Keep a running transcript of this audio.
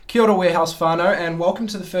Kia ora Warehouse whānau, and welcome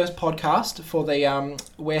to the first podcast for the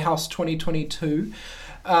Warehouse 2022.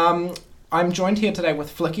 I'm joined here today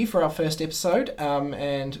with Flicky for our first episode,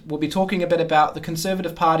 and we'll be talking a bit about the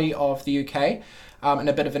Conservative Party of the UK, and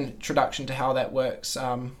a bit of an introduction to how that works,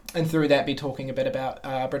 and through that be talking a bit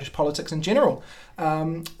about British politics in general.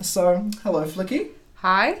 So, hello Flicky.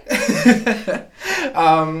 Hi.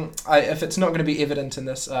 If it's not going to be evident in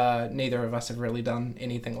this, neither of us have really done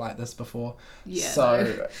anything like this before. Yeah.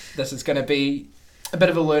 So this is going to be a bit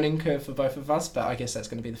of a learning curve for both of us, but I guess that's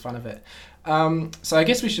going to be the fun of it. So I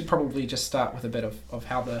guess we should probably just start with a bit of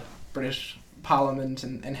how the British Parliament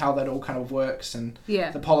and how that all kind of works and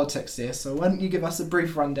the politics there. So why don't you give us a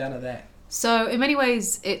brief rundown of that? So in many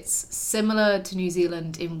ways, it's similar to New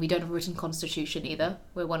Zealand in we don't have a written constitution either.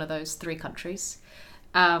 We're one of those three countries.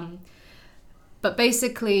 But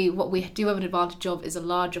basically what we do have an advantage of is a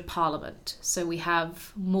larger parliament. So we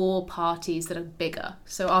have more parties that are bigger.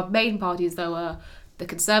 So our main parties though are the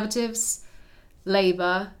Conservatives,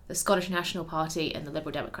 Labour, the Scottish National Party and the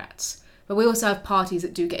Liberal Democrats. But we also have parties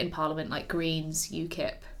that do get in parliament like Greens,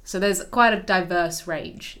 UKIP. So there's quite a diverse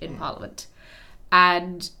range in parliament.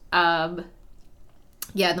 And at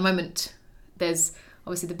the moment there's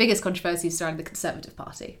obviously the biggest controversy is surrounding the Conservative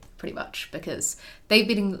Party, pretty much, because they've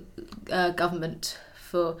been in government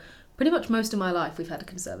for pretty much most of my life. We've had a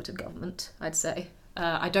Conservative government, I'd say.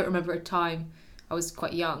 I don't remember a time, I was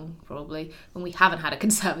quite young probably, when we haven't had a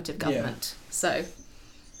Conservative government. Yeah. So,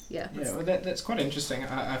 yeah. Yeah, well, that's quite interesting.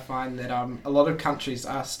 I find that a lot of countries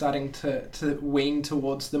are starting to wean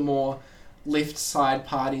towards the more left side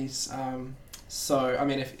parties. So, I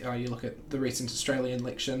mean, if you look at the recent Australian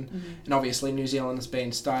election, and obviously New Zealand has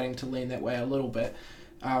been starting to lean that way a little bit.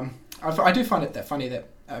 I do find it that funny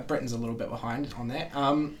that Britain's a little bit behind on that.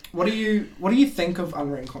 What do you think of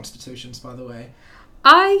unwritten constitutions, by the way?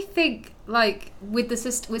 I think, like, with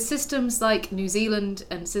systems like New Zealand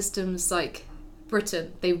and systems like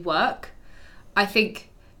Britain, they work. I think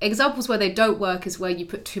examples where they don't work is where you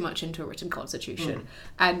put too much into a written constitution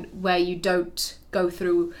and where you don't go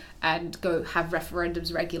through and go have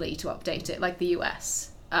referendums regularly to update it, like the US.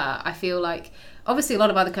 I feel like, obviously a lot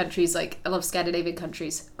of other countries, like a lot of Scandinavian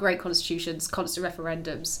countries, great constitutions, constant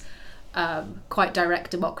referendums, quite direct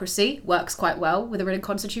democracy, works quite well with a written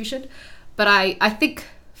constitution. But I think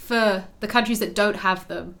for the countries that don't have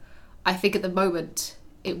them, I think at the moment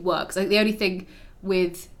it works. Like the only thing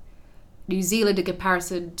with New Zealand in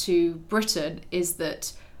comparison to Britain is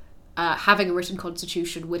that having a written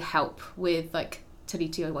constitution would help with like Te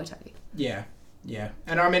Reti o Waitangi. Yeah.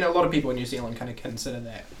 And I mean, a lot of people in New Zealand kind of consider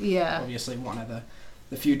that obviously one of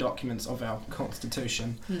the few documents of our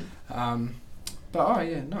constitution.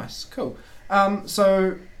 Nice, cool.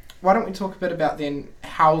 So why don't we talk a bit about then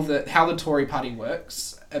how the Tory party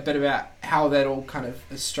works, a bit about how that all kind of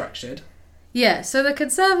is structured. Yeah, so the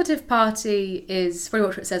Conservative Party is pretty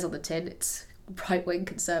much what it says on the tin. It's right-wing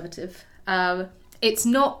conservative. It's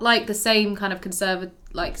not like the same kind of conservative,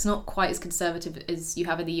 like it's not quite as conservative as you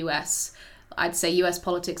have in the US. I'd say US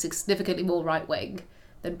politics is significantly more right-wing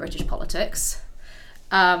than British politics.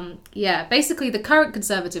 Basically the current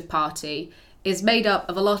Conservative Party is made up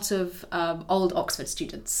of a lot of old Oxford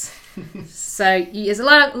students. So there's a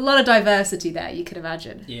lot of diversity there, you can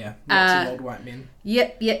imagine. Yeah, lots of old white men.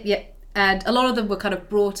 Yep. And a lot of them were kind of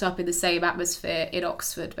brought up in the same atmosphere in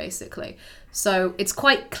Oxford, basically. So it's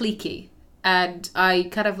quite cliquey. And I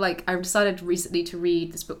decided recently to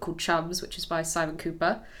read this book called Chums, which is by Simon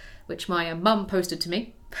Cooper, which my mum posted to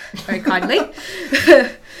me very kindly.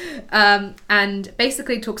 And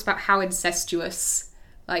basically talks about how incestuous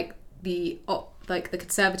the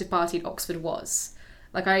Conservative Party in Oxford was.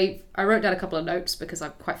 Like I wrote down a couple of notes because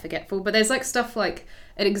I'm quite forgetful, but there's like stuff like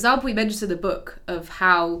an example he mentions in the book of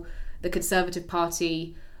how the Conservative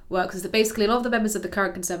Party works is that basically a lot of the members of the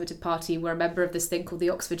current Conservative Party were a member of this thing called the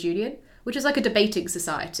Oxford Union, which is like a debating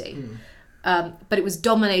society. But it was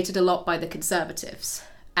dominated a lot by the Conservatives.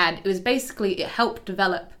 And it was basically, it helped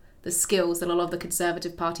develop the skills that a lot of the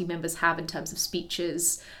Conservative Party members have in terms of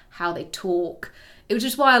speeches, how they talk. It was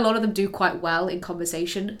just why a lot of them do quite well in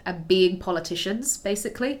conversation and being politicians,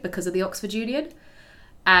 basically, because of the Oxford Union.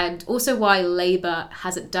 And also why Labour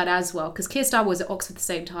hasn't done as well, because Keir Starmer was at Oxford at the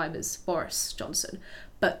same time as Boris Johnson,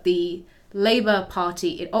 but the Labour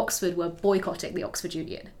Party in Oxford were boycotting the Oxford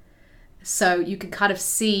Union. So you can kind of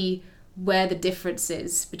see where the difference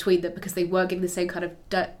is between them, because they weren't getting the same kind of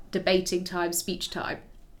debating time, speech time.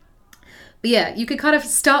 But yeah, you can kind of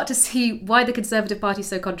start to see why the Conservative Party is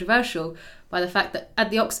so controversial by the fact that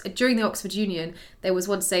during the Oxford Union, there was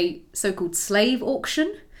once a so-called slave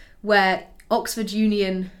auction, where Oxford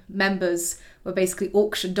Union members were basically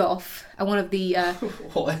auctioned off, and one of the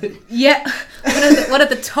What? yeah, one of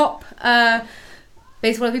the top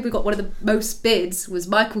basically one of the people who got one of the most bids was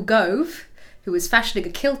Michael Gove, who was fashioning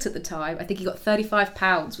a kilt at the time. I think he got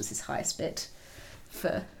 £35 was his highest bid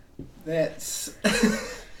for. That's.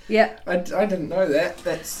 Yeah. I didn't know that.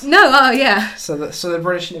 That's. No. Oh yeah. So the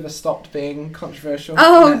British never stopped being controversial.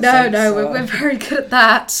 Oh no, we're very good at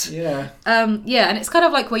that. Yeah. Yeah, and it's kind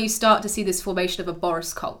of like where you start to see this formation of a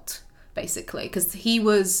Boris cult, basically, because he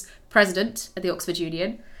was president at the Oxford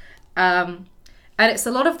Union. And it's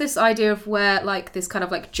a lot of this idea of where, like, this kind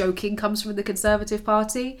of, like, joking comes from the Conservative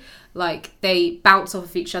Party. Like, they bounce off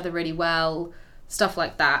of each other really well, stuff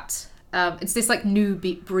like that. It's this, like, new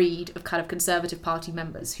breed of kind of Conservative Party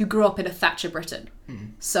members who grew up in a Thatcher Britain.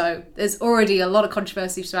 So there's already a lot of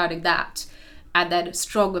controversy surrounding that. And then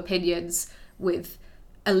strong opinions with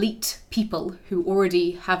elite people who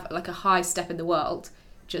already have, like, a high step in the world.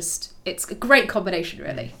 Just, it's a great combination,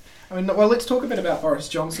 really. I mean, well, let's talk a bit about Boris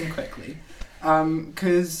Johnson quickly.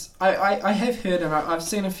 Because I have heard and I've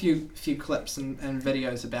seen a few clips and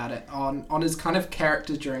videos about it on his kind of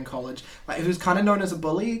character during college. Like, he was kind of known as a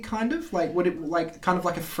bully, kind of like kind of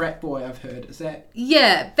like a frat boy. I've heard. Is that?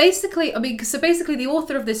 Yeah, basically. I mean, so basically, the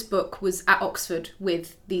author of this book was at Oxford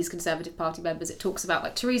with these Conservative Party members. It talks about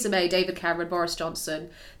like Theresa May, David Cameron, Boris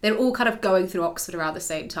Johnson. They're all kind of going through Oxford around the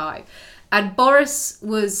same time, and Boris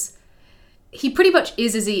was. He pretty much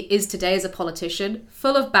is as he is today as a politician,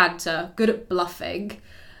 full of banter, good at bluffing,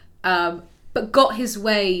 but got his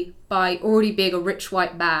way by already being a rich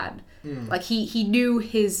white man. Like, he knew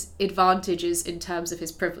his advantages in terms of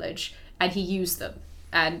his privilege, and he used them.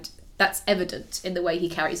 And that's evident in the way he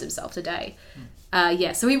carries himself today.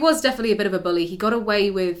 So he was definitely a bit of a bully. He got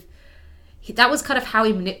away with... that was kind of how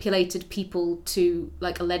he manipulated people to,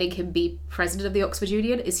 like, letting him be president of the Oxford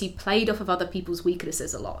Union, is he played off of other people's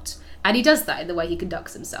weaknesses a lot. And he does that in the way he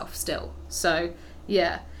conducts himself still. So,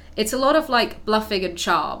 yeah. It's a lot of, like, bluffing and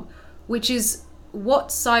charm, which is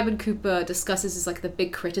what Simon Cooper discusses as, like, the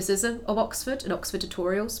big criticism of Oxford and Oxford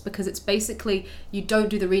tutorials, because it's basically, you don't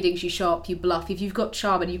do the readings, you show up, you bluff. If you've got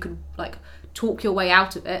charm and you can, like, talk your way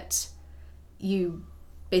out of it, you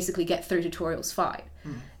basically get through tutorials fine.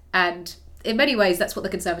 And... in many ways, that's what the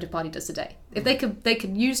Conservative Party does today. If they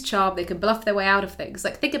can use charm, they can bluff their way out of things.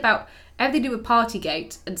 Like, think about everything to do with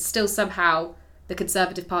Partygate, and still somehow the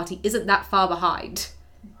Conservative Party isn't that far behind.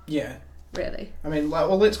 Yeah. Really. I mean,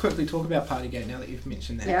 well, let's quickly talk about Partygate now that you've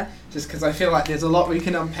mentioned that. Yeah. Just because I feel like there's a lot we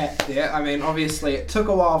can unpack there. I mean, obviously, it took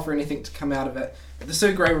a while for anything to come out of it. But the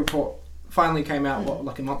Sue Gray report finally came out,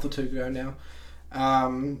 like a month or two ago now,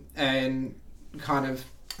 and kind of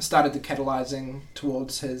started the catalysing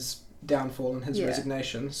towards his downfall and his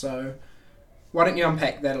resignation. So why don't you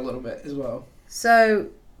unpack that a little bit as well? So,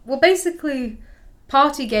 well, basically,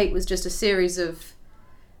 Partygate was just a series of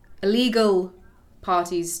illegal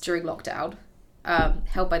parties during lockdown,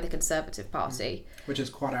 held by the Conservative Party. Which is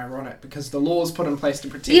quite ironic, because the laws put in place to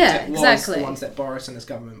protect it was the ones that Boris and his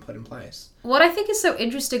government put in place. What I think is so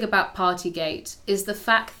interesting about Partygate is the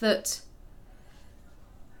fact that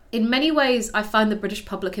in many ways I find the British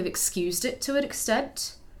public have excused it to an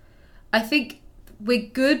extent. I think we're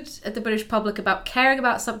good at the British public about caring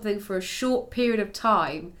about something for a short period of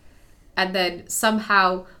time, and then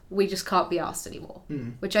somehow we just can't be asked anymore,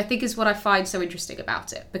 which I think is what I find so interesting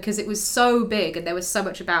about it, because it was so big and there was so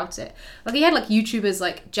much about it. Like, he had like YouTubers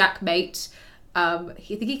like Jack Mate. I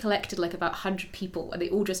think he collected like about 100 people, and they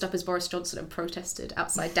all dressed up as Boris Johnson and protested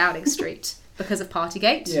outside Downing Street because of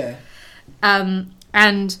Partygate. Yeah.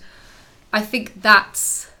 And I think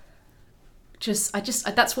that's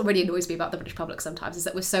that's what really annoys me about the British public sometimes, is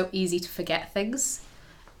that we're so easy to forget things.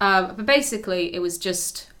 But basically, it was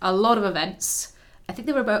just a lot of events. I think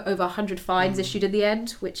there were about over 100 fines issued in the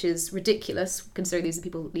end, which is ridiculous considering these are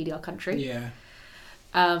people leading our country. Yeah.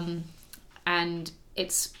 And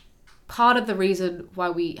it's part of the reason why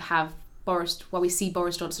we see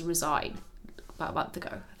Boris Johnson resign about a month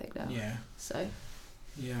ago, I think now. Yeah. So.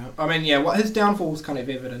 Yeah, I mean, his downfall was kind of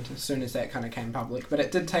evident as soon as that kind of came public, but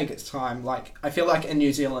it did take its time. Like, I feel like in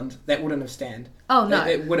New Zealand, that wouldn't have stand. Oh, no.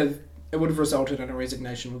 It would have resulted in a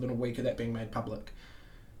resignation within a week of that being made public.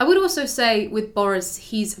 I would also say with Boris,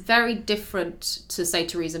 he's very different to, say,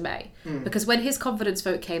 Theresa May, because when his confidence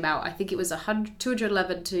vote came out, I think it was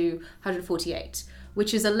 211 to 148,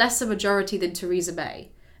 which is a lesser majority than Theresa May.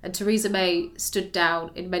 And Theresa May stood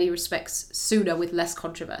down in many respects sooner with less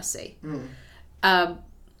controversy. But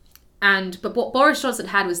what Boris Johnson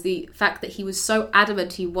had was the fact that he was so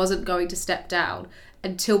adamant he wasn't going to step down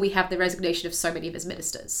until we have the resignation of so many of his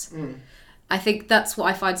ministers. I think that's what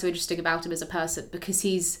I find so interesting about him as a person, because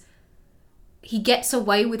he gets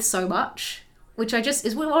away with so much which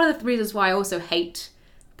is one of the reasons why I also hate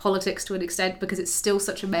politics to an extent, because it's still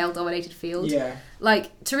such a male-dominated field. Yeah.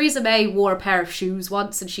 Like, Theresa May wore a pair of shoes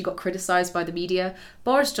once and she got criticised by the media.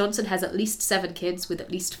 Boris Johnson has at least 7 kids with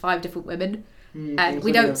at least 5 different women. And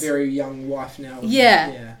we don't... a very young wife now.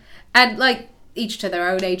 Yeah. And, like, each to their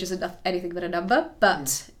own age isn't anything but a number,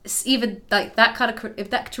 but even, like, that kind of... If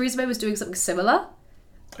that Theresa May was doing something similar...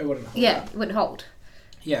 It wouldn't hold. Yeah, it wouldn't hold.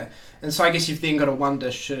 Yeah. And so I guess you've then got to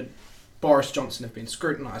wonder, should Boris Johnson have been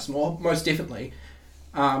scrutinised more? Most definitely.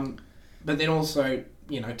 But then also,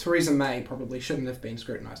 Theresa May probably shouldn't have been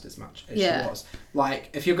scrutinised as much as she was.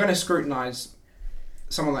 Like, if you're going to scrutinise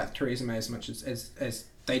someone like Theresa May as much as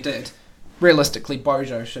they did, realistically,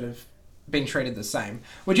 Bojo should have been treated the same.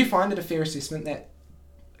 Would you find it a fair assessment that,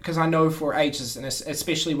 because I know for ages, and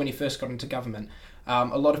especially when he first got into government,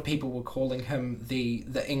 a lot of people were calling him the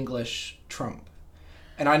English Trump.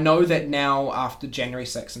 And I know that now, after January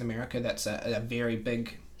 6th in America, that's a very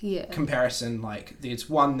big comparison. Like, there's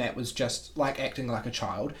one that was just like acting like a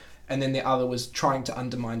child, and then the other was trying to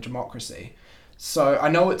undermine democracy. So I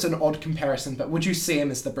know it's an odd comparison, but would you see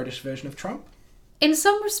him as the British version of Trump? In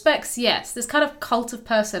some respects, yes. This kind of cult of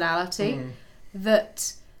personality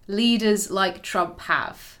that leaders like Trump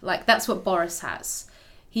have. Like, that's what Boris has.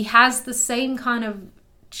 He has the same kind of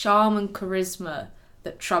charm and charisma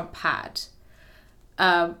that Trump had.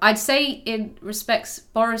 I'd say in respects,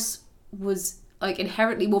 Boris was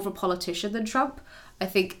inherently more of a politician than Trump. I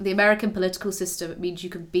think the American political system means you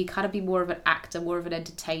can be more of an actor, more of an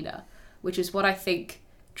entertainer, which is what I think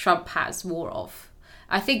Trump has more of.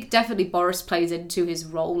 I think definitely Boris plays into his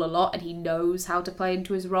role a lot, and he knows how to play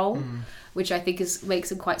into his role, which I think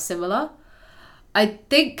makes him quite similar. I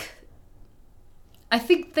think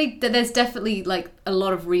there's definitely a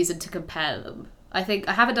lot of reason to compare them. I think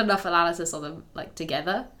I haven't done enough analysis on them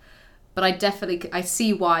together, but I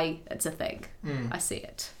see why it's a thing. I see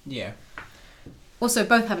it. Yeah. Also,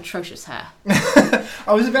 both have atrocious hair.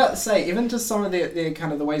 I was about to say, even just some of their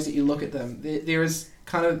kind of the ways that you look at them, there is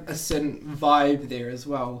kind of a certain vibe there as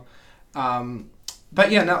well.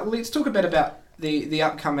 But yeah, now let's talk a bit about the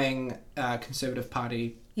upcoming Conservative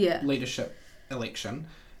Party leadership election.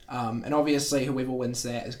 And obviously, whoever wins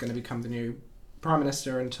that is going to become the new Prime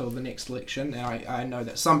Minister until the next election. And I know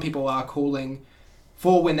that some people are calling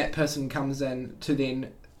for, when that person comes in, to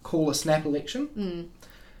then call a snap election.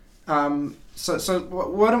 So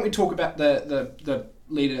why don't we talk about the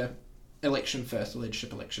leader election first, the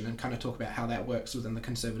leadership election, and kind of talk about how that works within the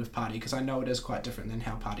Conservative Party, because I know it is quite different than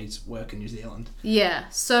how parties work in New Zealand. Yeah,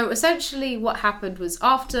 so essentially what happened was,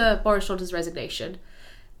 after Boris Johnson's resignation,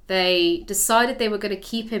 they decided they were going to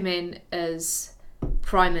keep him in as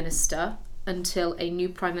Prime Minister until a new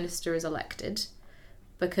Prime Minister is elected,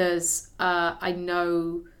 because I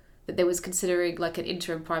know that they was considering an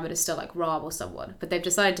interim Prime Minister like Raab or someone, but they've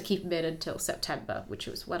decided to keep him in until September, which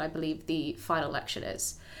is when I believe the final election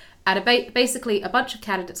is. And basically a bunch of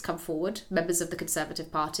candidates come forward, members of the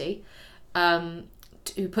Conservative Party,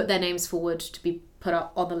 who put their names forward to be put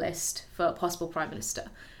up on the list for a possible Prime Minister.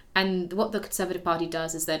 And what the Conservative Party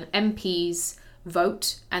does is then MPs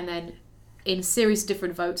vote, and then in a series of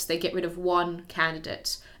different votes, they get rid of one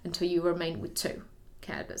candidate until you remain with 2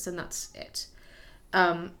 candidates, and that's it.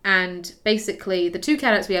 And basically, the 2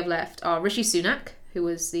 candidates we have left are Rishi Sunak, who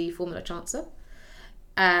was the former Chancellor,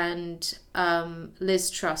 and Liz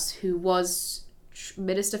Truss, who was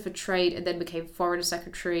Minister for Trade and then became Foreign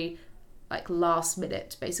Secretary last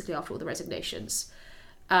minute, basically after all the resignations.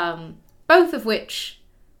 Both of which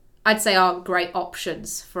I'd say are great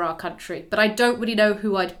options for our country, but I don't really know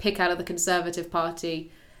who I'd pick out of the Conservative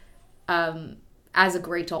Party as a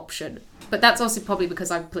great option. But that's also probably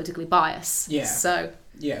because I'm politically biased. Yeah. So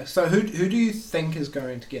who do you think is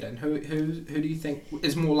going to get in? Who do you think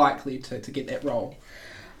is more likely to get that role?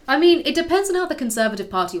 I mean, it depends on how the Conservative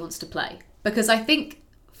Party wants to play. Because I think,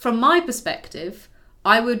 from my perspective,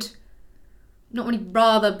 I would not really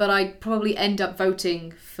rather, but I'd probably end up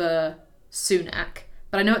voting for Sunak.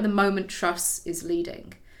 But I know at the moment Truss is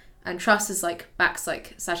leading. And Truss is backs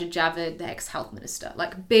Sajid Javid, the ex-health minister.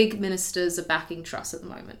 Big ministers are backing Truss at the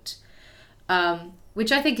moment.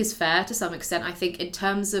 Which I think is fair to some extent. I think in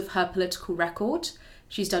terms of her political record,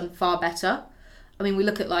 she's done far better. I mean, we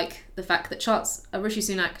look at the fact that Rishi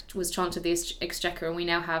Sunak was Chancellor of the Exchequer, and we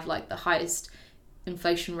now have the highest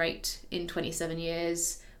inflation rate in 27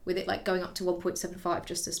 years, with it going up to 1.75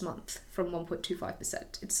 just this month from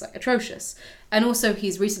 1.25%. It's atrocious. And also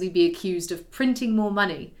he's recently been accused of printing more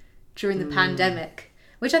money during the pandemic,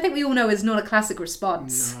 which I think we all know is not a classic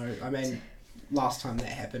response. No, I mean, last time that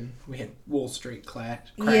happened, we had Wall Street crash.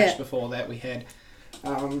 Yeah. Before that, we had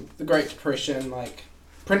the Great Depression.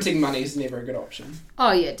 printing money is never a good option.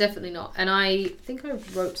 Oh yeah, definitely not. And I think I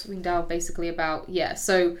wrote something down basically about,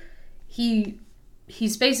 so he's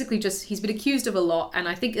basically he's been accused of a lot, and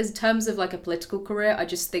I think in terms of like a political career, I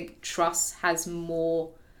just think Truss has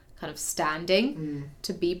more kind of standing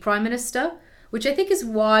to be Prime Minister, which I think is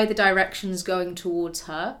why the direction's going towards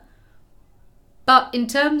her. But in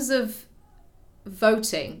terms of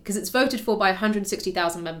voting, because it's voted for by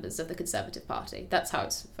 160,000 members of the Conservative Party, that's how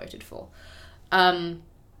it's voted for.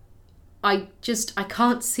 I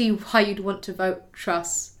can't see why you'd want to vote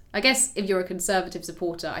Truss. I guess if you're a Conservative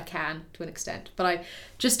supporter, I can, to an extent. But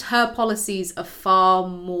her policies are far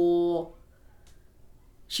more...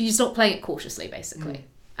 She's not playing it cautiously, basically.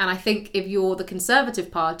 And I think if you're the Conservative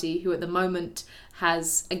Party, who at the moment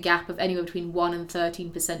has a gap of anywhere between 1% and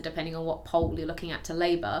 13%, depending on what poll you're looking at, to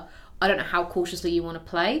Labour, I don't know how cautiously you want to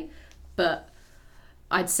play, but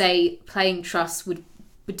I'd say playing Truss would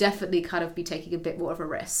definitely kind of be taking a bit more of a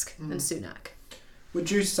risk than Sunak. Would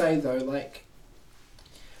you say, though, like,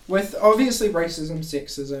 with obviously racism,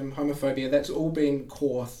 sexism, homophobia, that's all been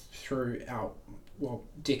core throughout,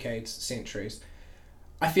 decades, centuries,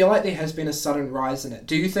 I feel like there has been a sudden rise in it.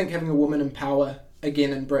 Do you think having a woman in power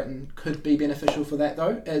again in Britain could be beneficial for that,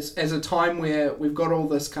 though? As a time where we've got all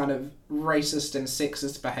this kind of racist and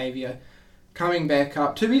sexist behaviour coming back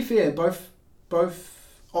up. To be fair, both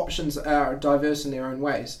options are diverse in their own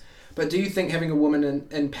ways. But do you think having a woman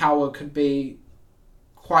in power could be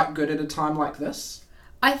quite good at a time like this?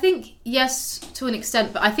 I think yes, to an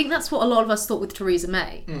extent, but I think that's what a lot of us thought with Theresa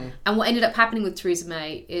May. And what ended up happening with Theresa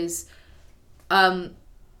May is...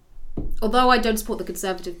 although I don't support the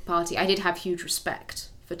Conservative Party, I did have huge respect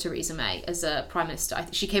for Theresa May as a Prime Minister. I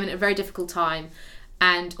think she came in at a very difficult time,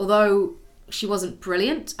 and although she wasn't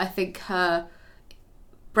brilliant, I think her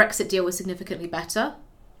Brexit deal was significantly better.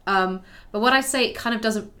 But what I say,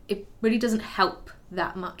 it really doesn't help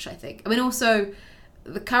that much, I think. I mean, also,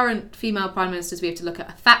 the current female Prime Ministers we have to look at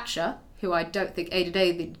are Thatcher, who I don't think aided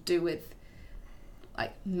anything to do with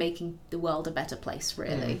like making the world a better place,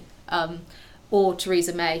 really. Or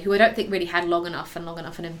Theresa May, who I don't think really had long enough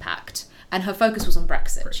an impact. And her focus was on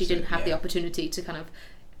Brexit. She didn't have the opportunity to kind of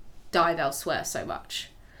dive elsewhere so much.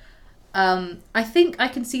 I think I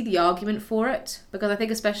can see the argument for it, because I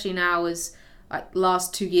think especially now as like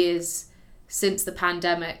last 2 years since the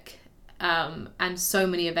pandemic, and so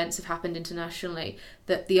many events have happened internationally,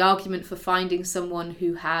 that the argument for finding someone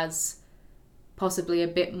who has possibly a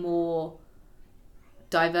bit more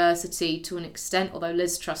diversity to an extent, although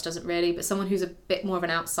Liz Truss doesn't really, but someone who's a bit more of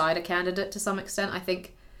an outsider candidate to some extent, I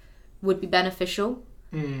think would be beneficial.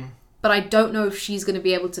 But I don't know if she's going to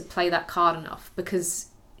be able to play that card enough, because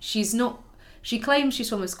she claims she's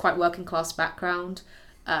from this quite working class background,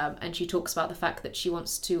 and she talks about the fact that she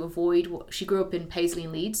wants to avoid she grew up in Paisley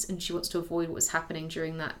and Leeds, and she wants to avoid what was happening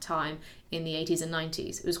during that time in the 80s and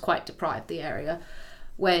 90s. It was quite deprived, the area,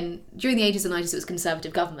 when during the 80s and 90s it was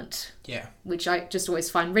Conservative government, which I just always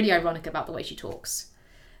find really ironic about the way she talks.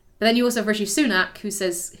 But then you also have Rishi Sunak,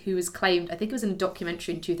 who has claimed, I think it was in a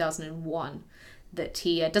documentary in 2001, that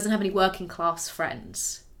he doesn't have any working class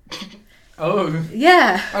friends. Oh.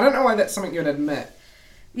 Yeah. I don't know why that's something you'd admit.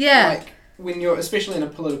 Yeah. Like, when you're, especially in a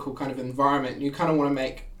political kind of environment, you kind of want to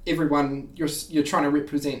make everyone you're trying to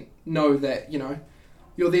represent know that, you know,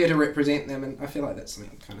 you're there to represent them, and I feel like that's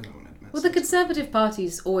something I kind of don't want to admit. Well, the Conservative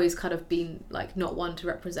Party's always kind of been, like, not one to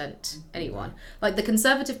represent anyone. Like, the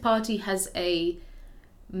Conservative Party has a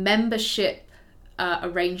membership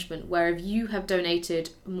arrangement where if you have donated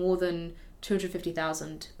more than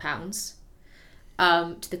 £250,000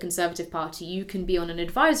 to the Conservative Party, you can be on an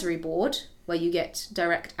advisory board where you get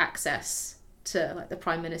direct access to like the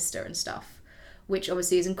Prime Minister and stuff, which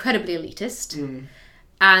obviously is incredibly elitist.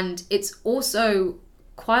 And it's also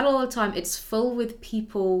quite a lot of the time it's full with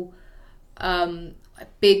people,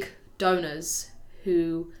 big donors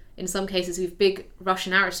who, in some cases, have big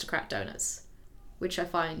Russian aristocrat donors, which I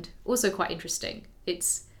find also quite interesting.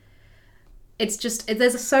 It's just,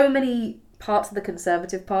 there's so many parts of the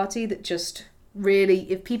Conservative Party that just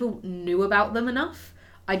really, if people knew about them enough,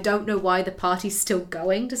 I don't know why the party's still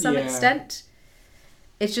going to some extent.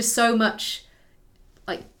 It's just so much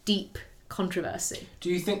like deep controversy. Do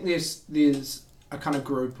you think there's a kind of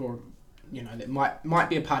group, or you know, that might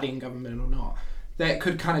be a party in government or not, that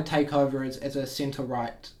could kind of take over as a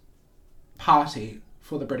centre-right party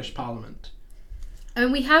for the British Parliament? I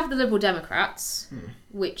mean, we have the Liberal Democrats,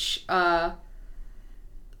 which are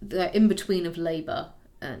the in-between of Labour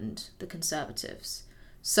and the Conservatives.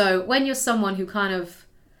 So when you're someone who kind of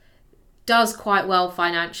does quite well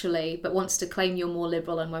financially but wants to claim you're more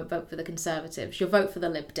liberal and won't vote for the Conservatives, you'll vote for the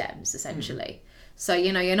Lib Dems, essentially. So,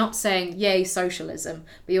 you're not saying, yay, socialism,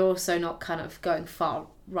 but you're also not kind of going far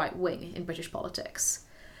right-wing in British politics.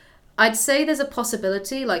 I'd say there's a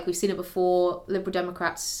possibility, like we've seen it before, Liberal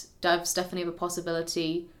Democrats definitely have a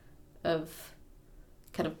possibility of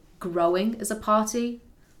kind of growing as a party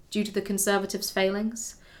due to the Conservatives'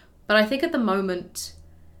 failings. But I think at the moment,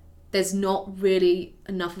 there's not really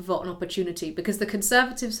enough of an opportunity because the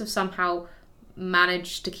Conservatives have somehow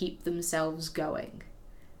managed to keep themselves going.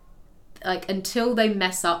 Like, until they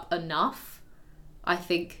mess up enough, I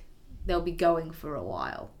think they'll be going for a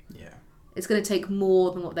while. Yeah. It's going to take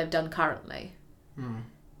more than what they've done currently.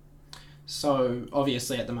 So,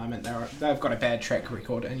 obviously, at the moment, they've got a bad track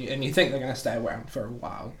record, and you think they're going to stay around for a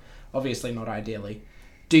while. Obviously, not ideally.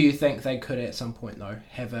 Do you think they could, at some point, though,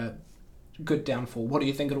 have a good downfall? What do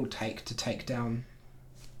you think it'll take to take down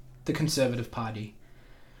the Conservative Party?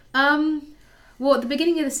 Well, at the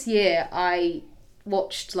beginning of this year, I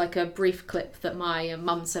watched like a brief clip that my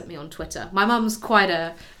mum sent me on Twitter. My mum's quite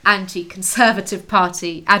a anti-Conservative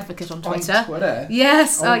Party advocate on Twitter. On Twitter?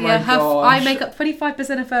 Yes. Oh my gosh. I make up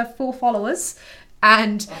 25% of her full followers.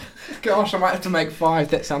 And gosh, I might have to make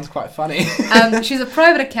 5. That sounds quite funny. She's a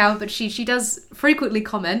private account, but she does frequently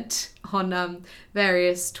comment on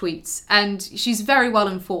various tweets, and she's very well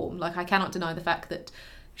informed. Like, I cannot deny the fact that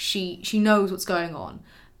she knows what's going on,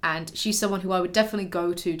 and she's someone who I would definitely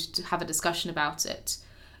go to have a discussion about it,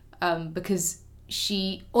 because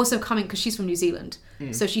she also because she's from New Zealand,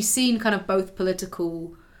 so she's seen kind of both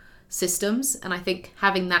political systems, and I think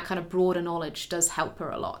having that kind of broader knowledge does help her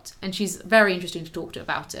a lot, and she's very interesting to talk to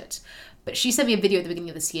about it. But she sent me a video at the beginning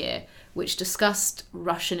of this year which discussed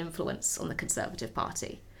Russian influence on the Conservative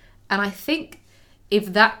Party, and I think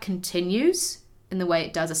if that continues in the way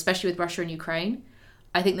it does, especially with Russia and Ukraine,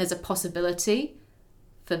 I think there's a possibility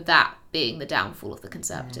for that being the downfall of the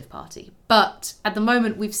Conservative Party. But at the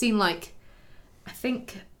moment we've seen, like, I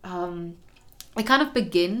think it kind of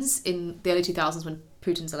begins in the early 2000s when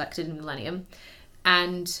Putin's elected in the millennium,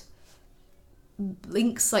 and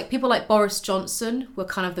links, like people like Boris Johnson were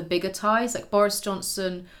kind of the bigger ties. Like, Boris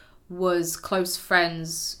Johnson was close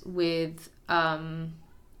friends with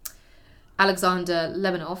Alexander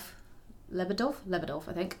Lebedov,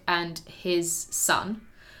 I think, and his son,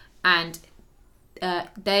 and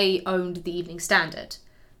they owned the Evening Standard.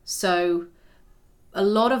 So a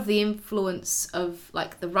lot of the influence of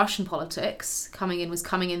like the Russian politics was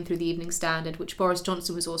coming in through the Evening Standard, which Boris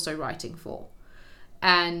Johnson was also writing for.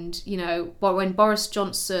 And, when Boris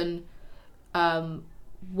Johnson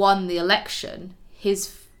won the election,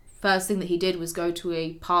 his first thing that he did was go to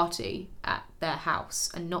a party at their house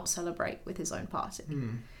and not celebrate with his own party.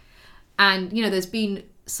 And, there's been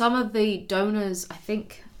some of the donors, I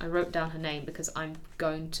think I wrote down her name because I'm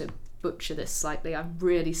going to butcher this slightly. I'm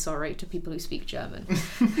really sorry to people who speak German.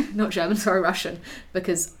 Not German, sorry, Russian.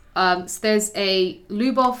 Because so there's a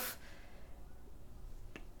Lubov,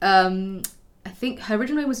 I think her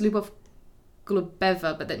original name was Lubov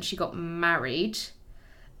Glubeva, but then she got married.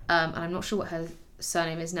 And I'm not sure what her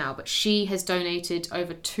surname is now, but she has donated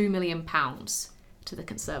over £2 million to the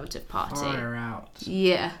Conservative Party. Fire out.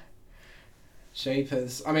 Yeah.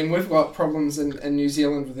 Jeepers. I mean, we've got problems in New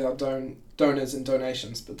Zealand with our donors and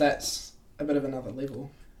donations, but that's a bit of another level.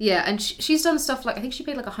 Yeah, and she's done stuff like, I think she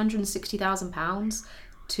paid like £160,000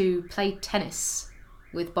 to play tennis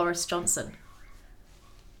with Boris Johnson.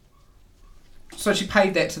 So she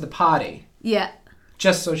paid that to the party? Yeah.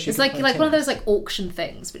 Just so she It's like one of those like auction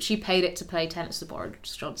things, but she paid it to play tennis with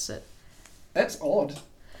Boris Johnson. That's odd.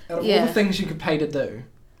 Out of all the things you could pay to do,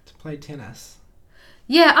 to play tennis.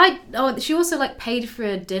 Yeah, she also like paid for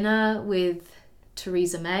a dinner with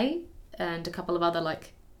Theresa May and a couple of other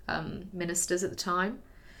like ministers at the time.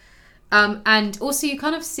 And also you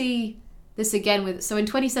kind of see this again so in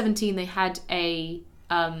 2017 they had a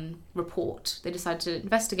report. They decided to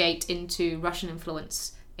investigate into Russian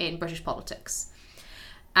influence in British politics.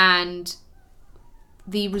 And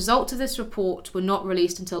the results of this report were not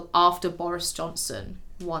released until after Boris Johnson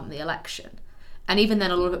won the election. And even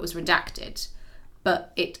then a lot of it was redacted.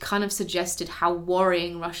 But it kind of suggested how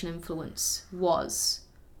worrying Russian influence was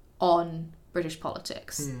on British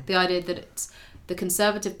politics. The idea that the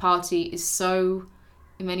Conservative Party is so,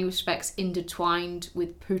 in many respects, intertwined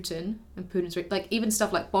with Putin and Putin's, like even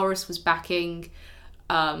stuff like Boris was backing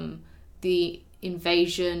the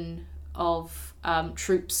invasion of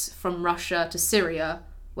troops from Russia to Syria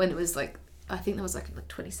when it was like, I think that was like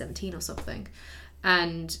 2017 or something,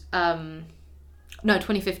 and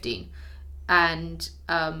 2015. And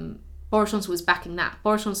Boris Johnson was backing that.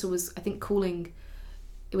 Boris Johnson was, I think,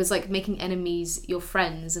 it was like making enemies your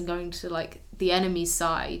friends and going to like the enemy's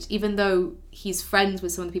side, even though he's friends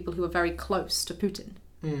with some of the people who are very close to Putin.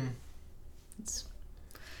 It's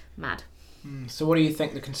mad. So what do you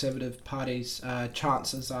think the Conservative Party's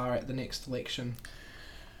chances are at the next election?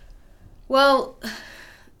 Well,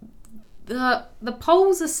 the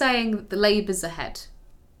polls are saying that the Labour's ahead,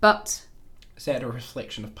 but... Is that a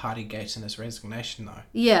reflection of Partygate and his resignation, though?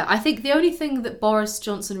 Yeah, I think the only thing that Boris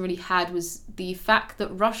Johnson really had was the fact that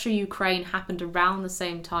Russia-Ukraine happened around the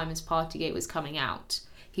same time as Partygate was coming out.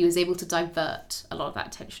 He was able to divert a lot of that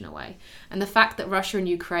attention away. And the fact that Russia and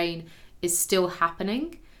Ukraine is still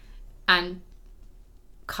happening, and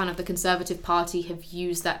kind of the Conservative Party have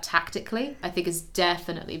used that tactically, I think has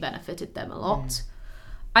definitely benefited them a lot.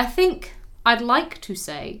 I think I'd like to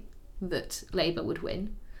say that Labour would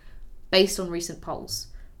win, based on recent polls.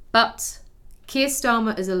 But Keir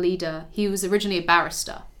Starmer as a leader, he was originally a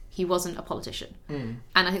barrister. He wasn't a politician. And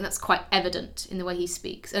I think that's quite evident in the way he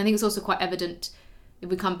speaks. And I think it's also quite evident if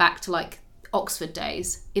we come back to like Oxford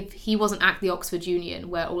days, if he wasn't at the Oxford Union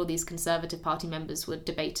where all of these Conservative Party members were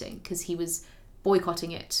debating, because he was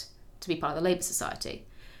boycotting it to be part of the Labour Society.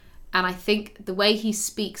 And I think the way he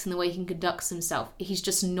speaks and the way he conducts himself, he's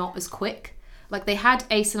just not as quick. Like they had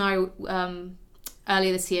a scenario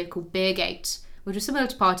earlier this year called Beergate, which was similar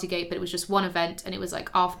to Partygate, but it was just one event, and it was like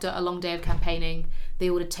after a long day of campaigning, they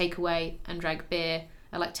ordered takeaway and drank beer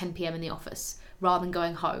at like 10 p.m. in the office rather than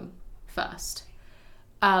going home first.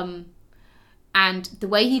 And the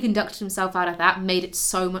way he conducted himself out of that made it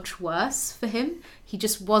so much worse for him. He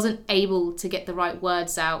just wasn't able to get the right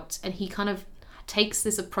words out, and he kind of takes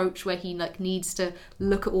this approach where he like needs to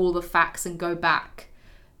look at all the facts and go back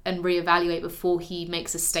and reevaluate before he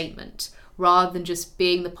makes a statement, rather than just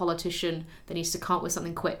being the politician that needs to come up with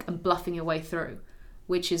something quick and bluffing your way through,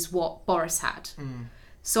 which is what Boris had.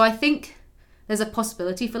 So I think there's a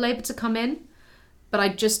possibility for Labour to come in, but I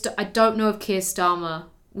don't know if Keir Starmer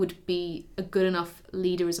would be a good enough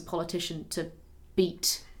leader as a politician to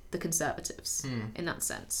beat the Conservatives in that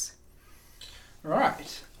sense.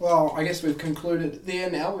 Right. Well, I guess we've concluded there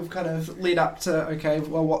now. We've kind of led up to, okay,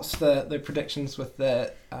 well, what's the predictions with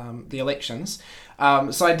the elections?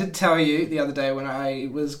 So I did tell you the other day when I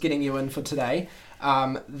was getting you in for today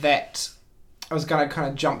that I was going to kind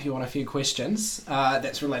of jump you on a few questions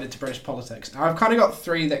that's related to British politics. Now, I've kind of got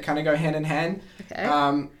three that kind of go hand in hand. Okay.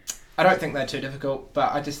 I don't think they're too difficult,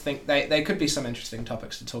 but I just think they could be some interesting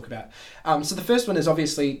topics to talk about. So the first one is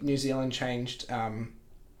obviously New Zealand changed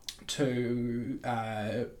to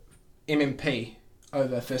MMP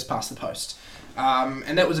over first past the post.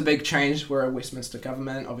 And that was a big change. We're a Westminster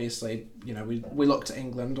government. Obviously, you know, we look to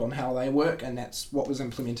England on how they work, and that's what was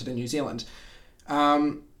implemented in New Zealand.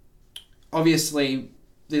 Obviously,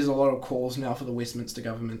 there's a lot of calls now for the Westminster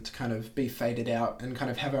government to kind of be faded out and kind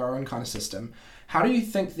of have our own kind of system. How do you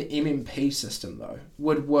think the MMP system, though,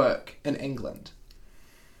 would work in England?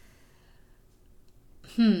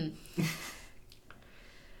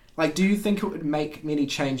 Like, do you think it would make many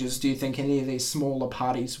changes? Do you think any of these smaller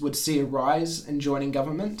parties would see a rise in joining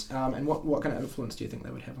government? And what kind of influence do you think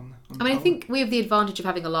they would have on the I think we have the advantage of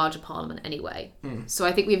having a larger parliament anyway. So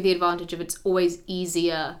I think we have the advantage of it's always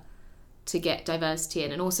easier to get diversity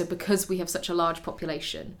in. And also because we have such a large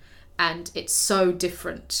population and it's so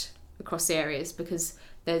different across the areas, because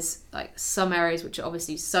there's like some areas which are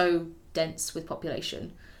obviously so dense with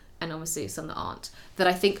population and obviously some that aren't, that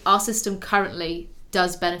I think our system currently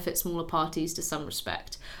does benefit smaller parties to some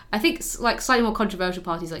respect. I think like slightly more controversial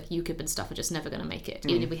parties like UKIP and stuff are just never going to make it,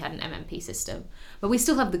 even if we had an MMP system. But we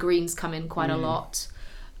still have the Greens come in quite a lot.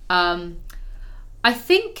 I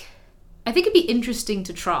think it'd be interesting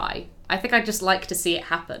to try. I think I'd just like to see it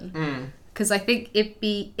happen. Because I think it'd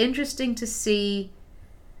be interesting to see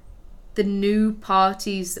the new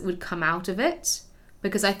parties that would come out of it.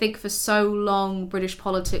 Because I think for so long British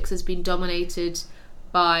politics has been dominated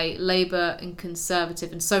by Labour and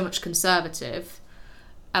Conservative, and so much Conservative,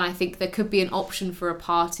 and I think there could be an option for a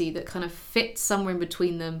party that kind of fits somewhere in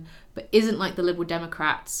between them, but isn't like the Liberal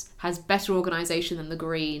Democrats, has better organisation than the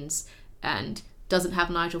Greens, and doesn't have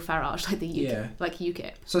Nigel Farage like the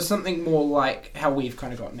UKIP. So something more like how we've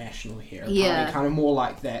kind of got National here, party kind of more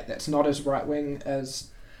like that. That's not as right wing as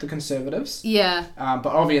the Conservatives. But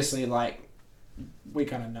obviously, like, we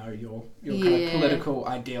kind of know your kind of political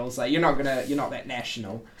ideals. Like, you're not that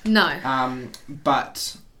national. No.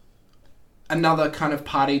 But another kind of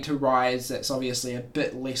party to rise that's obviously a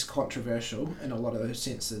bit less controversial in a lot of those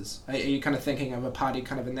senses. Are you kind of thinking of a party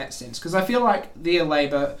kind of in that sense? Because I feel like their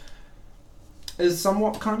Labour is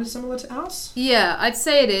somewhat kind of similar to ours. Yeah, I'd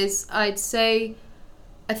say it is. I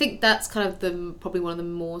think that's kind of probably one of the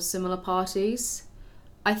more similar parties.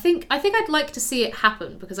 I think I'd like to see it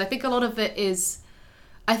happen, because I think a lot of it is,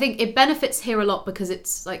 I think it benefits here a lot because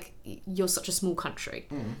it's like you're such a small country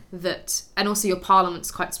that, and also your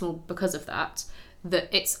parliament's quite small because of that, that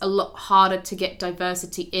it's a lot harder to get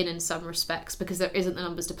diversity in some respects because there isn't the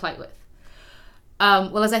numbers to play with.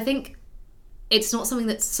 Whereas I think it's not something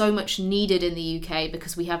that's so much needed in the UK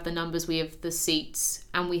because we have the numbers, we have the seats,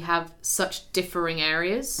 and we have such differing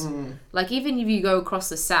areas. Like even if you go across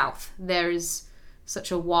the south, there is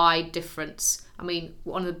such a wide difference. I mean,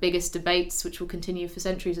 one of the biggest debates, which will continue for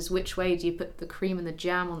centuries, is which way do you put the cream and the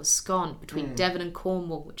jam on the scone between Devon and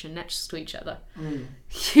Cornwall, which are next to each other.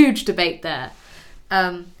 Huge debate there.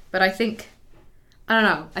 But I think, I don't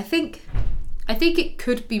know, I think it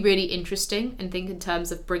could be really interesting, and think in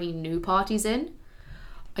terms of bringing new parties in.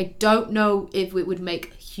 I don't know if it would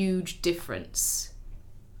make a huge difference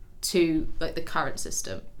to like the current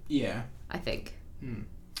system. Yeah. I think.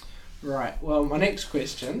 Right. Well, my next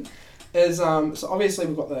question is, so obviously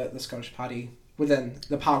we've got the Scottish Party within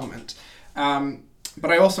the Parliament. But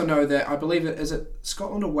I also know that, I believe is it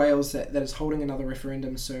Scotland or Wales that is holding another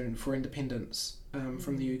referendum soon for independence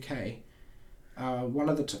from the UK. One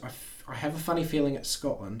of the I have a funny feeling it's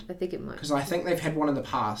Scotland. I think it might. Because I think they've had one in the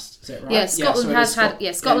past. Is that right? Yeah,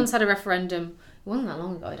 Scotland's had a referendum. It wasn't that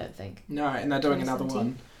long ago, I don't think. No, and they're doing another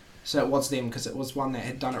one. So it was them, because it was one that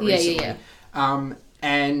had done it recently. Yeah.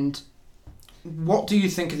 And what do you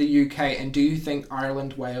think of the UK, and do you think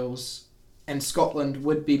Ireland, Wales and Scotland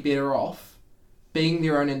would be better off being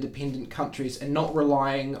their own independent countries and not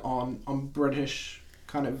relying on British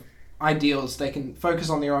kind of ideals? They can focus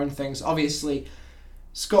on their own things. Obviously,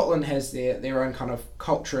 Scotland has their own kind of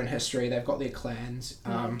culture and history. They've got their clans.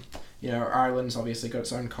 Ireland's obviously got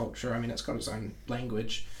its own culture. I mean, it's got its own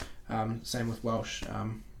language. Same with Welsh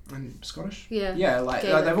and Scottish. Yeah.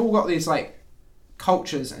 Yeah, they've all got these like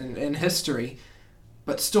cultures and history,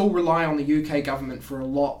 but still rely on the UK government for a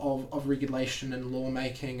lot of regulation and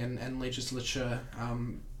lawmaking and legislature.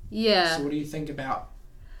 So what do you think about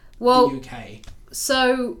the UK?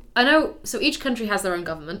 So I know, each country has their own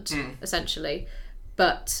government, essentially,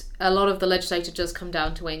 but a lot of the legislature does come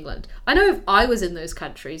down to England. I know if I was in those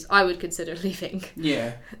countries, I would consider leaving.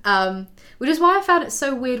 Yeah. Which is why I found it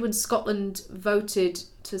so weird when Scotland voted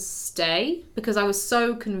to stay, because I was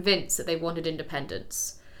so convinced that they wanted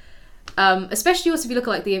independence. Especially also if you look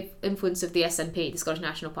at like the influence of the SNP, the Scottish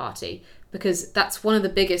National Party, because that's one of the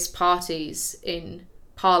biggest parties in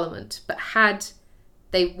Parliament. But had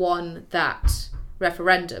they won that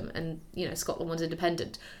referendum and Scotland was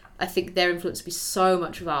independent, I think their influence would be so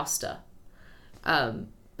much vaster,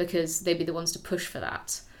 because they'd be the ones to push for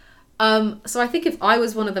that. So I think if I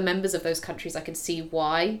was one of the members of those countries, I could see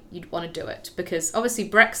why you'd want to do it, because obviously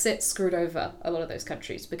Brexit screwed over a lot of those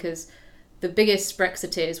countries, because the biggest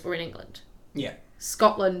Brexiteers were in England. Yeah.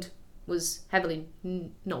 Scotland was heavily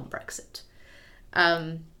non-Brexit.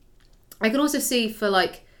 I can also see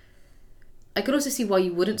why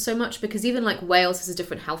you wouldn't so much, because even like Wales has a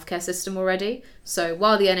different healthcare system already. So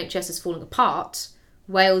while the NHS is falling apart,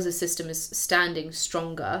 Wales' system is standing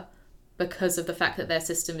stronger because of the fact that their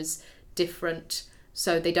system is different,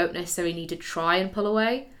 so they don't necessarily need to try and pull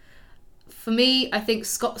away. For me, I think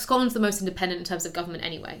Scotland's the most independent in terms of government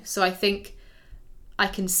anyway. So I think I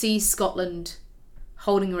can see Scotland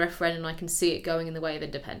holding a referendum, and I can see it going in the way of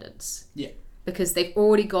independence. Yeah. Because they've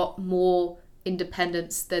already got more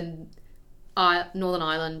independence than Northern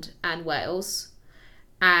Ireland and Wales,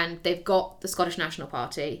 and they've got the Scottish National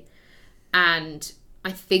Party, and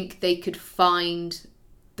I think they could find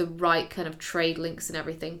the right kind of trade links and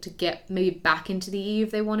everything to get maybe back into the EU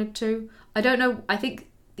if they wanted to. I don't know. I think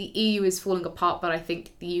the EU is falling apart, but I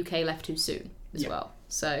think the UK left too soon as well.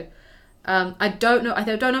 So I don't know. I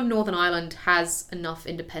don't know if Northern Ireland has enough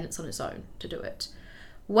independence on its own to do it.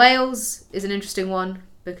 Wales is an interesting one,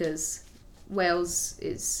 because Wales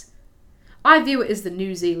is, I view it as the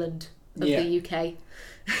New Zealand of the UK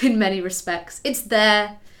in many respects. It's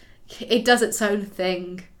there. It does its own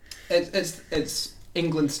thing. It's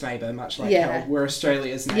England's neighbour, much like how we're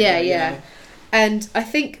Australia's neighbour. Yeah. And I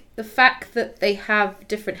think the fact that they have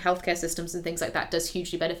different healthcare systems and things like that does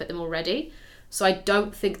hugely benefit them already. So I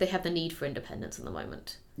don't think they have the need for independence at the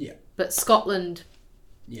moment. Yeah. But Scotland,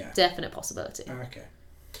 definite possibility. Okay.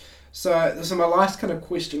 So my last kind of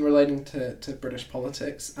question relating to British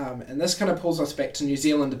politics, and this kind of pulls us back to New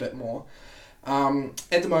Zealand a bit more.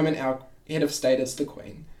 At the moment, our head of state is the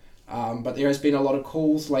Queen, but there has been a lot of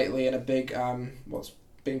calls lately in a big, what's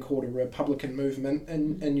been called a Republican movement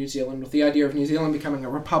in New Zealand, with the idea of New Zealand becoming a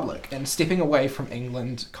republic and stepping away from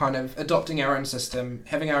England, kind of adopting our own system,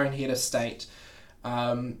 having our own head of state.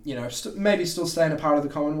 Maybe still staying a part of the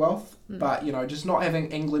Commonwealth, but, just not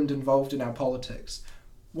having England involved in our politics.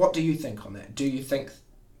 What do you think on that? Do you think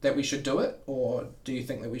that we should do it, or do you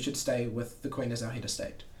think that we should stay with the Queen as our head of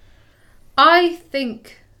state? I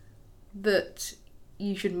think that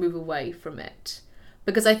you should move away from it,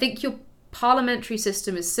 because I think your parliamentary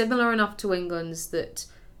system is similar enough to England's that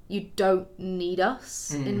you don't need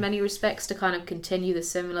us in many respects to kind of continue the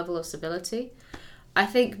same level of stability. I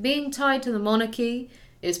think being tied to the monarchy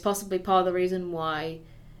is possibly part of the reason why,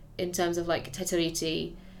 in terms of like Te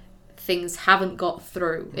Tiriti, things haven't got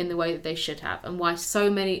through in the way that they should have, and why so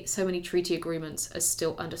many treaty agreements are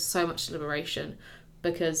still under so much deliberation,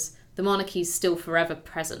 because the monarchy is still forever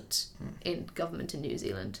present in government in New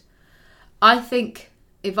Zealand. I think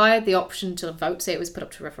if I had the option to vote, say it was put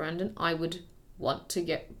up to referendum, I would want to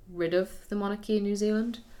get rid of the monarchy in New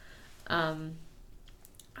Zealand. I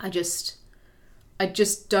just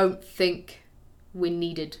don't think we're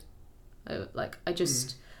needed. I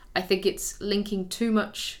think it's linking too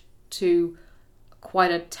much to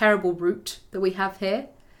quite a terrible route that we have here.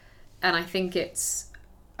 And I think it's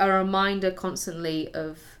a reminder constantly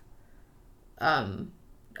of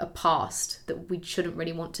a past that we shouldn't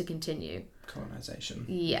really want to continue. Colonisation.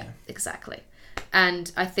 Yeah, exactly.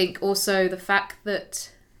 And I think also the fact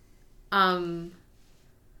that New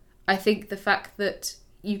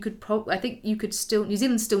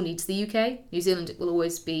Zealand still needs the UK. New Zealand will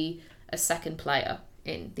always be a second player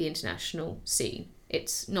in the international scene.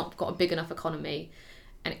 It's not got a big enough economy,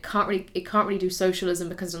 and it can't really do socialism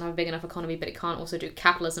because it doesn't have a big enough economy, but it can't also do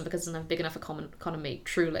capitalism because it doesn't have a big enough economy,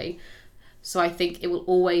 truly. So I think it will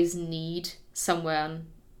always need somewhere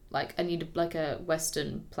like a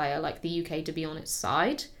Western player like the UK to be on its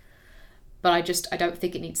side. But I don't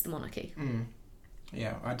think it needs the monarchy.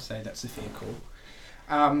 Yeah, I'd say that's a fair call.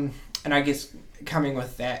 And I guess coming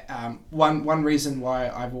with that, one reason why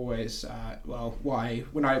I've always,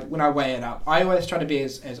 when I weigh it up, I always try to be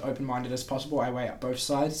as open-minded as possible. I weigh up both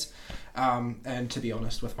sides. And to be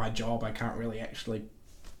honest, with my job, I can't really actually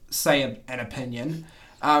say an opinion.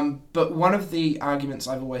 But one of the arguments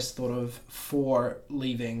I've always thought of for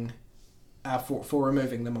leaving, for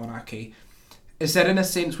removing the monarchy, is that in a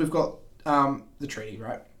sense we've got the treaty,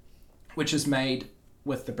 right, which is made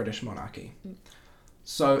with the British monarchy.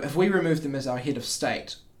 So if we remove them as our head of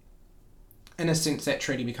state, in a sense that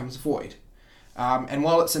treaty becomes void. And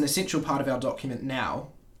while it's an essential part of our document now,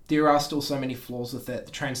 there are still so many flaws with it.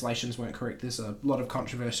 The translations weren't correct. There's a lot of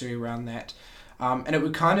controversy around that. And it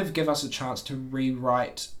would kind of give us a chance to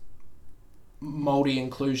rewrite Māori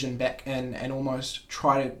inclusion back in and almost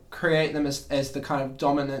try to create them as the kind of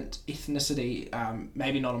dominant ethnicity,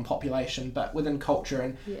 maybe not in population, but within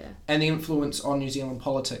culture and the influence on New Zealand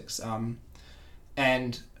politics.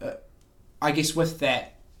 I guess with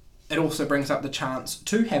that, it also brings up the chance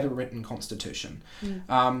to have a written constitution.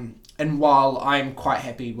 And while I'm quite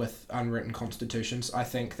happy with unwritten constitutions, I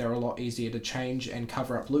think they're a lot easier to change and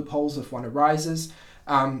cover up loopholes if one arises.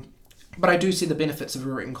 But I do see the benefits of a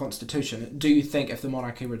written constitution. Do you think if the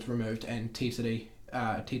monarchy was removed and Te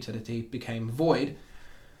Tiriti became void,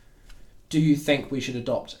 do you think we should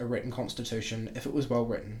adopt a written constitution if it was well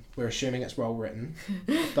written? We're assuming it's well written,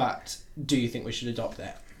 but do you think we should adopt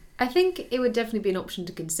that? I think it would definitely be an option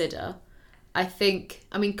to consider.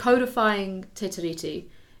 Codifying Te Tiriti,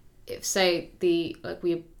 if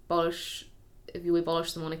we abolish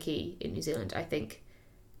the monarchy in New Zealand, I think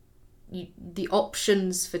the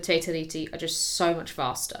options for Te Tiriti are just so much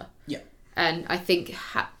faster. Yeah. And I think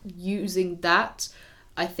using that,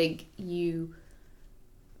 I think you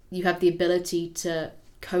have the ability to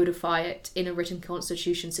codify it in a written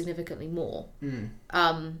constitution significantly more.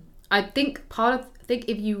 I think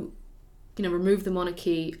if you remove the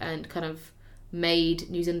monarchy and kind of made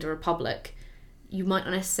New Zealand a republic, you might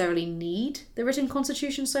not necessarily need the written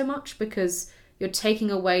constitution so much, because you're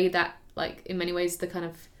taking away that, like, in many ways, the kind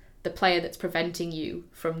of the player that's preventing you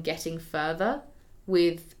from getting further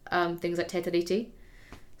with things like Te Tiriti.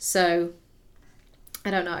 So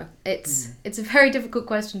I don't know. It's a very difficult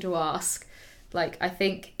question to ask. Like, I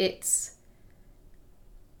think it's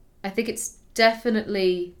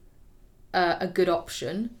definitely a good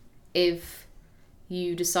option if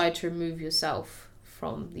you decide to remove yourself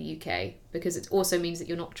from the UK, because it also means that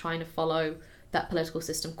you're not trying to follow that political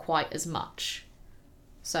system quite as much.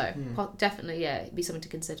 So definitely, it'd be something to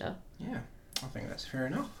consider. Yeah, I think that's fair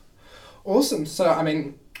enough. Awesome. So,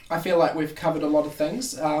 I feel like we've covered a lot of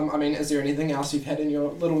things. I mean, is there anything else you've had in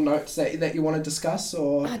your little notes that you want to discuss,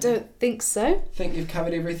 or I don't think so. think you've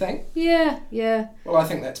covered everything? Yeah. Well, I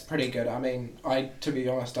think that's pretty good. I mean, to be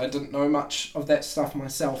honest, I didn't know much of that stuff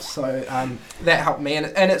myself, so that helped me, and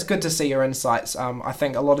it's good to see your insights. I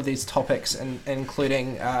think a lot of these topics,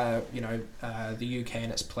 including the UK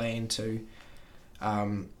and its play into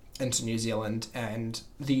New Zealand and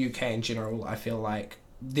the UK in general, I feel like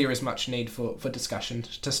there is much need for discussion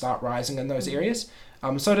to start rising in those areas.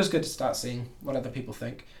 So it is good to start seeing what other people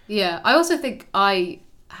think. Yeah, I also think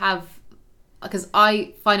because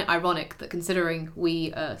I find it ironic that considering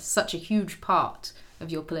we are such a huge part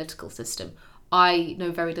of your political system, I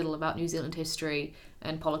know very little about New Zealand history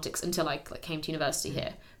and politics until I came to university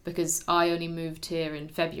here, because I only moved here in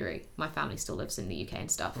February. My family still lives in the UK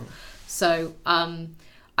and stuff. So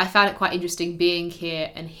I found it quite interesting being here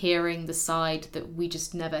and hearing the side that we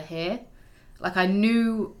just never hear. Like, I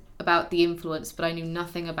knew about the influence, but I knew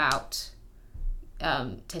nothing about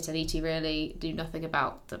Te Tiriti, really. Knew nothing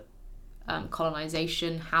about the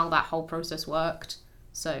colonisation, how that whole process worked.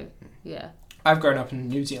 So, yeah. I've grown up in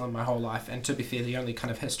New Zealand my whole life, and to be fair, the only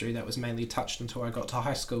kind of history that was mainly touched until I got to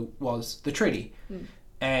high school was the treaty.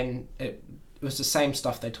 And it was the same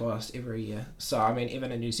stuff they taught us every year. So, I mean,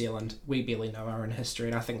 even in New Zealand, we barely know our own history,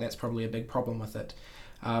 and I think that's probably a big problem with it.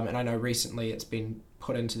 And I know recently it's been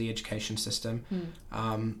put into the education system.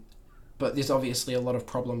 But there's obviously a lot of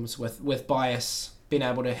problems with bias being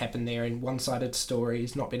able to happen there, and one-sided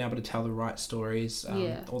stories, not being able to tell the right stories,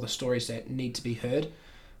 or the stories that need to be heard.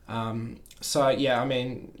 So, yeah, I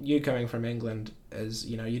mean, you coming from England is,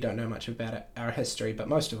 you don't know much about our history, but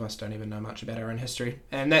most of us don't even know much about our own history.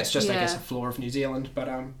 And that's just, I guess, a flaw of New Zealand. But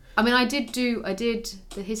I mean, I did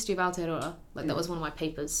the history of Aotearoa. That was one of my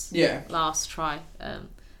papers last try.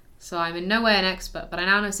 So I'm in no way an expert, but I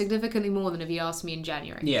now know significantly more than if you asked me in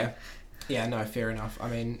January. Yeah, no, fair enough. I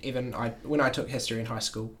mean, even when I took history in high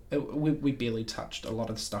school, we barely touched a lot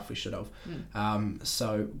of the stuff we should have.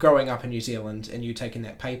 So growing up in New Zealand and you taking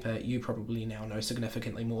that paper, you probably now know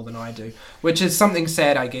significantly more than I do, which is something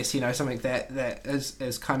sad, I guess, something that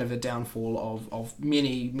is kind of a downfall of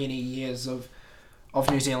many, many years of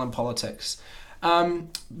New Zealand politics.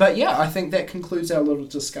 But yeah, I think that concludes our little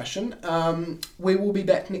discussion. We will be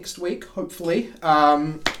back next week, hopefully,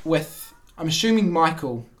 with... I'm assuming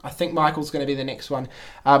Michael. I think Michael's going to be the next one,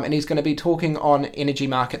 and he's going to be talking on energy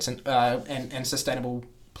markets and sustainable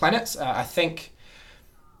planets. I think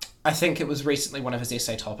it was recently one of his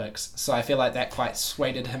essay topics, so I feel like that quite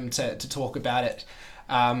swayed him to talk about it.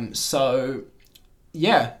 So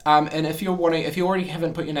yeah, and if you already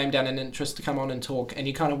haven't put your name down in interest to come on and talk, and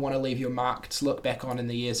you kind of want to leave your mark to look back on in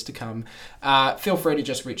the years to come, feel free to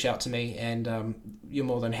just reach out to me, and you're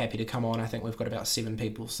more than happy to come on. I think we've got about 7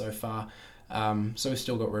 people so far. So we've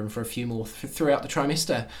still got room for a few more throughout the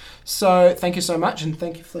trimester. So thank you so much, and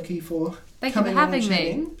thank you, Flicky, for having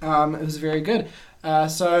me. It was very good.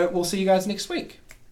 So we'll see you guys next week.